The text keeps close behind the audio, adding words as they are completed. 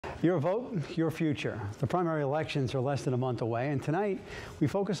Your vote, your future. The primary elections are less than a month away, and tonight we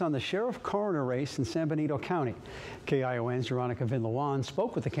focus on the Sheriff-Coroner race in San Benito County. KION's Veronica Vinlawan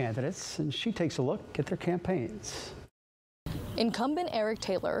spoke with the candidates, and she takes a look at their campaigns. Incumbent Eric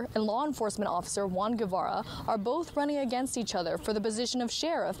Taylor and law enforcement officer Juan Guevara are both running against each other for the position of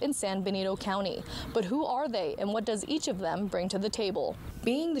sheriff in San Benito County. But who are they, and what does each of them bring to the table?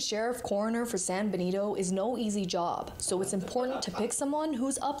 Being the sheriff-coroner for San Benito is no easy job, so it's important to pick someone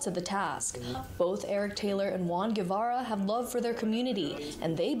who's up to the task. Both Eric Taylor and Juan Guevara have love for their community,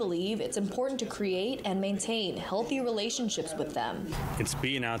 and they believe it's important to create and maintain healthy relationships with them. It's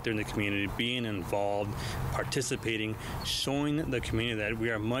being out there in the community, being involved, participating, showing the community that we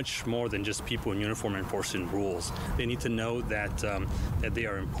are much more than just people in uniform enforcing rules. They need to know that that they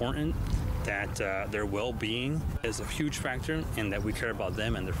are important, that their well-being is a huge factor, and that we care about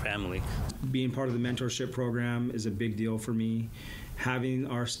them and their family. Being part of the mentorship program is a big deal for me. Having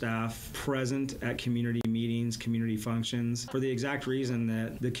our staff present at community meetings, community functions, for the exact reason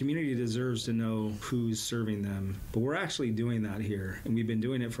that the community deserves to know who's serving them. But we're actually doing that here, and we've been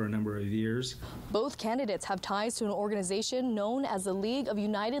doing it for a number of years. Both candidates have ties to an organization known as the League of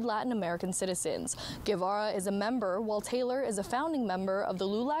United Latin American Citizens. Guevara is a member, while Taylor is a founding member of the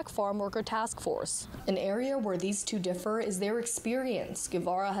LULAC Farm Worker Task Force. An area where these two differ is their experience.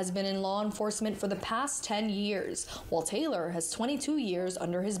 Guevara has been in law enforcement for the past 10 years, while Taylor has 22 years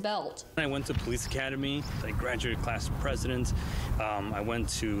under his belt. I went to police academy. I graduated class president. I went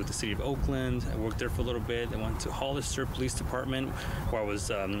to the city of Oakland. I worked there for a little bit. I went to Hollister Police Department, where I was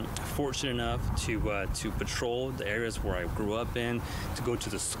fortunate enough to patrol the areas where I grew up in, to go to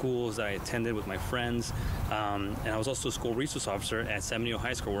the schools that I attended with my friends. And I was also a school resource officer at San Benito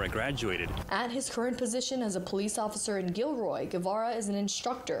High School, where I graduated. At his current position as a police officer in Gilroy, Guevara is an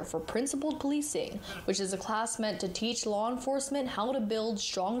instructor for principled policing, which is a class meant to teach law enforcement how to build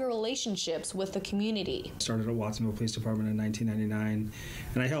stronger relationships with the community. Started at Watsonville Police Department in 1999,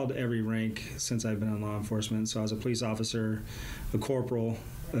 and I held every rank since I've been in law enforcement. So I was a police officer, a corporal,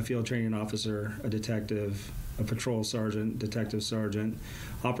 a field training officer, a detective, a patrol sergeant, detective sergeant,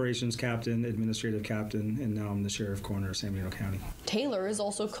 operations captain, administrative captain, and now I'm the Sheriff-Coroner of San Benito County. Taylor is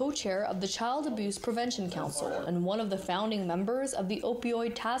also co-chair of the Child Abuse Prevention Council and one of the founding members of the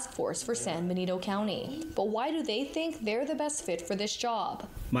Opioid Task Force for San Benito County. But why do they think they're the best fit for this job?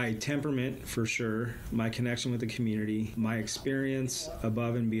 My temperament, for sure, my connection with the community, my experience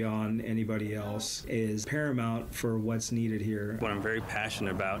above and beyond anybody else is paramount for what's needed here. What I'm very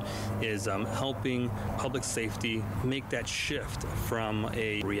passionate about is helping public safety make that shift from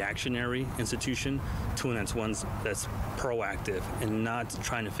a reactionary institution to one that's proactive and not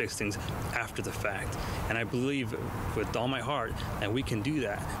trying to fix things after the fact. And I believe with all my heart that we can do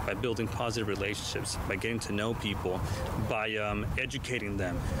that by building positive relationships, by getting to know people, by educating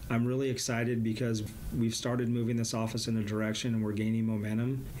them. I'm really excited because we've started moving this office in a direction and we're gaining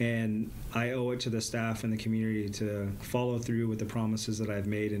momentum, and I owe it to the staff and the community to follow through with the promises that I've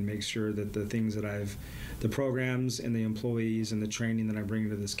made and make sure that the things that the programs and the employees and the training that I bring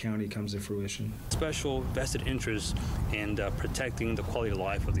to this county comes to fruition. Special vested interest in protecting the quality of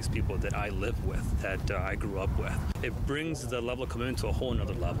life of these people that I live with, that I grew up with. It brings the level of commitment to a whole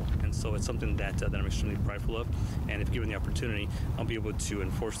another level, and so it's something that I'm extremely prideful of, and if given the opportunity, I'll be able to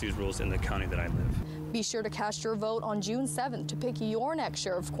enforce these rules in the county that I live. Be sure to cast your vote on June 7th to pick your next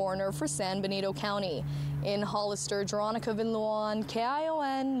Sheriff-Coroner for San Benito County. In Hollister, Veronica Vinlawan,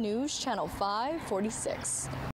 KION News Channel 546.